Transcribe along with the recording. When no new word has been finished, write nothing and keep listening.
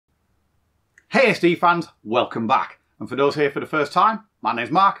Hey SD fans, welcome back. And for those here for the first time, my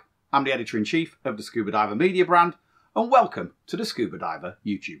name's Mark, I'm the Editor-in-Chief of the Scuba Diver media brand, and welcome to the Scuba Diver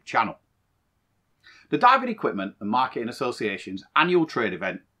YouTube channel. The Diving Equipment and Marketing Association's annual trade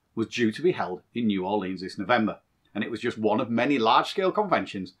event was due to be held in New Orleans this November, and it was just one of many large-scale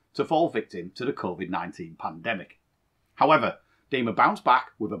conventions to fall victim to the COVID-19 pandemic. However, DEMA bounced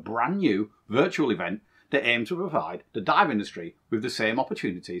back with a brand new virtual event that aimed to provide the dive industry with the same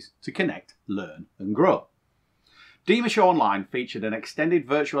opportunities to connect, learn and grow. DEMA Show Online featured an extended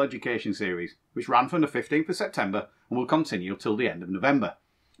virtual education series which ran from the 15th of September and will continue till the end of November.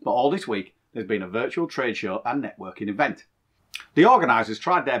 But all this week there's been a virtual trade show and networking event. The organisers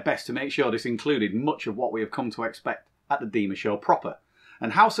tried their best to make sure this included much of what we have come to expect at the DEMA Show proper,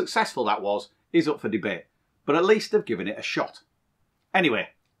 and how successful that was is up for debate, but at least they've given it a shot. Anyway,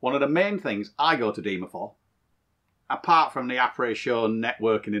 one of the main things I go to DEMA for, apart from the après show and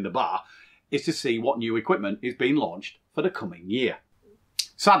networking in the bar, is to see what new equipment is being launched for the coming year.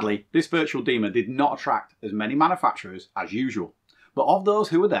 Sadly, this virtual DEMA did not attract as many manufacturers as usual, but of those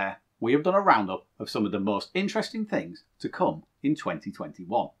who were there, we have done a roundup of some of the most interesting things to come in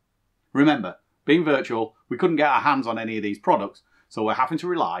 2021. Remember, being virtual, we couldn't get our hands on any of these products, so we're having to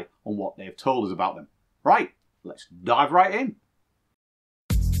rely on what they've told us about them. Right, let's dive right in.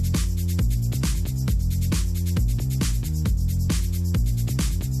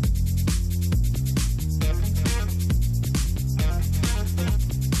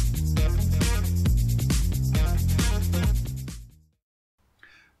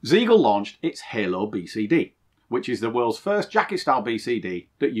 Zeagle launched its Halo BCD, which is the world's first jacket-style BCD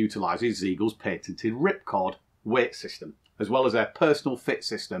that utilises Zeagle's patented ripcord weight system, as well as their personal fit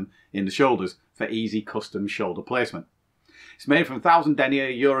system in the shoulders for easy custom shoulder placement. It's made from 1000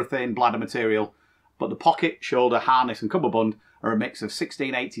 denier urethane bladder material, but the pocket, shoulder, harness and cummerbund are a mix of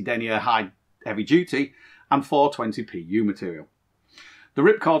 1680 denier high heavy duty and 420 PU material. The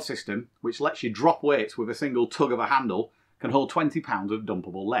ripcord system, which lets you drop weights with a single tug of a handle, can hold 20 pounds of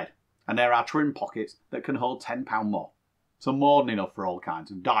dumpable lead, and there are trim pockets that can hold 10 pounds more, so more than enough for all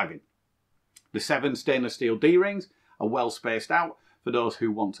kinds of diving. The 7 stainless steel D-rings are well spaced out for those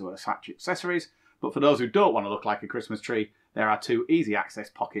who want to attach accessories, but for those who don't want to look like a Christmas tree, there are 2 easy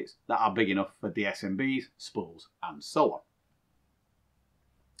access pockets that are big enough for DSMBs, spools and so on.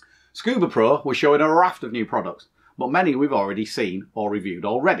 Scuba Pro was showing a raft of new products, but many we've already seen or reviewed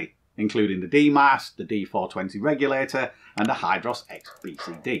already, including the D-Mass, the D420 regulator and the Hydros X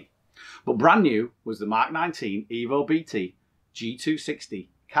BCD. But brand new was the Mark 19 Evo BT G260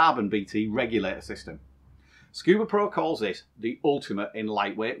 Carbon BT regulator system. Scuba Pro calls this the ultimate in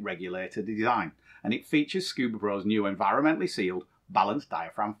lightweight regulator design, and it features Scuba Pro's new environmentally sealed balanced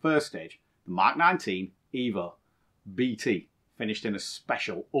diaphragm first stage, the Mark 19 Evo BT, finished in a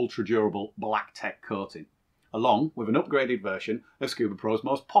special ultra durable black tech coating, along with an upgraded version of Scuba Pro's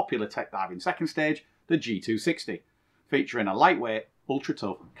most popular tech diving second stage, the G260, featuring a lightweight,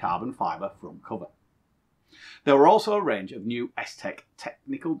 ultra-tough carbon fibre front cover. There were also a range of new S-Tech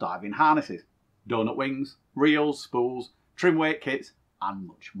technical diving harnesses, donut wings, reels, spools, trim weight kits and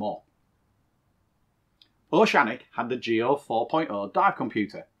much more. Oceanic had the Geo 4.0 dive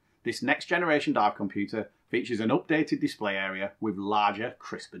computer. This next generation dive computer features an updated display area with larger,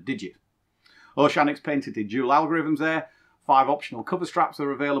 crisper digits. Oceanic's patented dual algorithms there, 5 optional cover straps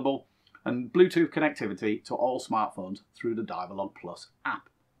are available, and Bluetooth connectivity to all smartphones through the Diverlog Plus app.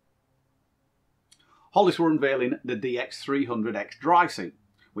 Hollis were unveiling the DX300X dry suit,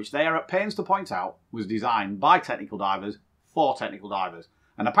 which they are at pains to point out was designed by technical divers for technical divers,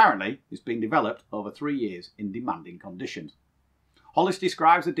 and apparently it's been developed over 3 years in demanding conditions. Hollis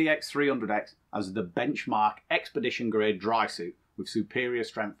describes the DX300X as the benchmark expedition grade dry suit with superior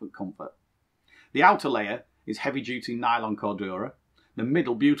strength and comfort. The outer layer is heavy-duty nylon Cordura, the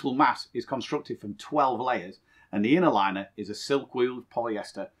middle butyl mass is constructed from 12 layers, and the inner liner is a silk-wooled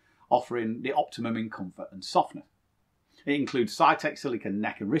polyester, offering the optimum in comfort and softness. It includes Cytec silicone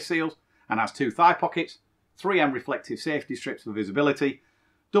neck and wrist seals, and has 2 thigh pockets, 3M reflective safety strips for visibility,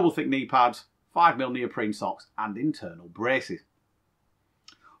 double thick knee pads, 5mm neoprene socks, and internal braces.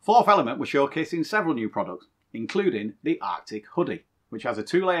 Fourth Element was showcasing several new products, including the Arctic Hoodie, which has a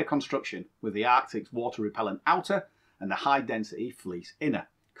 2-layer construction with the Arctic's water-repellent outer and the high-density fleece inner,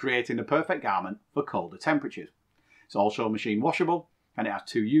 creating the perfect garment for colder temperatures. It's also machine washable, and it has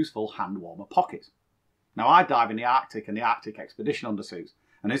 2 useful hand warmer pockets. Now, I dive in the Arctic and the Arctic Expedition undersuits,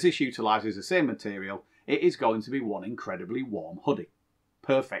 and as this utilises the same material, it is going to be one incredibly warm hoodie.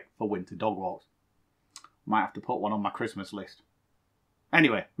 Perfect for winter dog walks. Might have to put one on my Christmas list.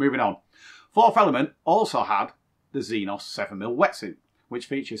 Anyway, moving on. Fourth Element also had the Xenos 7mm wetsuit, which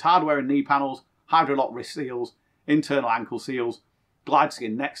features hardware and knee panels, Hydrolock wrist seals, internal ankle seals, glide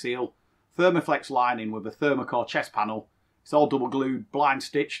skin neck seal, Thermoflex lining with a thermocore chest panel. It's all double glued, blind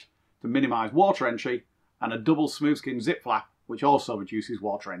stitched to minimise water entry, and a double smooth skin zip flap, which also reduces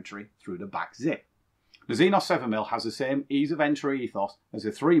water entry through the back zip. The Xenos 7mm has the same ease of entry ethos as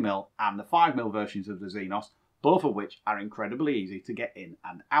the 3mm and the 5mm versions of the Xenos, both of which are incredibly easy to get in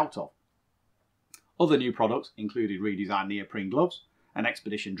and out of. Other new products included redesigned neoprene gloves, an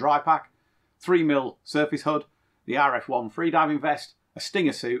Expedition dry pack, 3mm surface hood, the RF1 freediving vest, a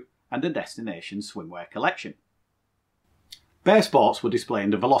Stinger suit, and a Destination swimwear collection. Bear Sports were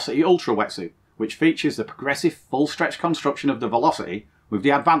displaying the Velocity Ultra wetsuit, which features the progressive full stretch construction of the Velocity with the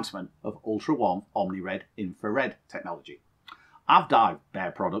advancement of ultra warm OmniRed infrared technology. I've dived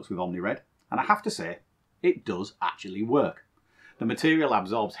Bear products with OmniRed, and I have to say, it does actually work. The material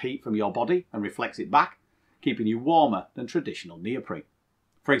absorbs heat from your body and reflects it back, keeping you warmer than traditional neoprene.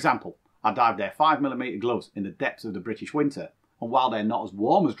 For example, I dived their 5mm gloves in the depths of the British winter, and while they're not as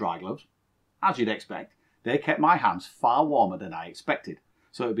warm as dry gloves, as you'd expect, they kept my hands far warmer than I expected,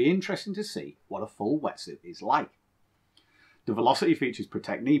 so it'd be interesting to see what a full wetsuit is like. The Velocity features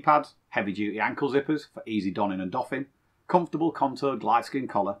protect knee pads, heavy-duty ankle zippers for easy donning and doffing, comfortable contoured glide skin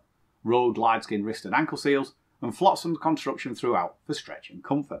collar, rolled glide skin wrist and ankle seals, and flotsam construction throughout for stretch and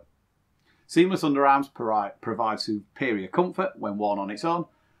comfort. Seamless underarms provide superior comfort when worn on its own,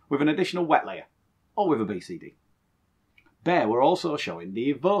 with an additional wet layer, or with a BCD. Bear were also showing the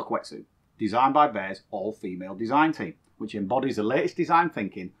Evoke wetsuit, designed by Bear's all-female design team, which embodies the latest design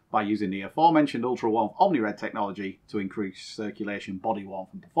thinking by using the aforementioned ultra-warmth OmniRed technology to increase circulation, body warmth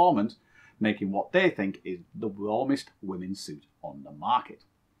and performance, making what they think is the warmest women's suit on the market.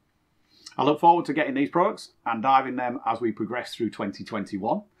 I look forward to getting these products and diving them as we progress through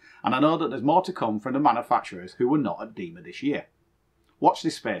 2021, and I know that there's more to come from the manufacturers who were not at DEMA this year. Watch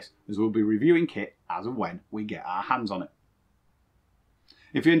this space as we'll be reviewing kit as and when we get our hands on it.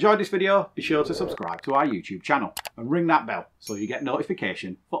 If you enjoyed this video, be sure to subscribe to our YouTube channel and ring that bell so you get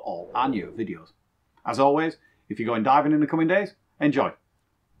notification for all our new videos. As always, if you're going diving in the coming days, enjoy.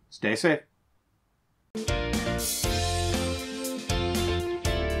 Stay safe.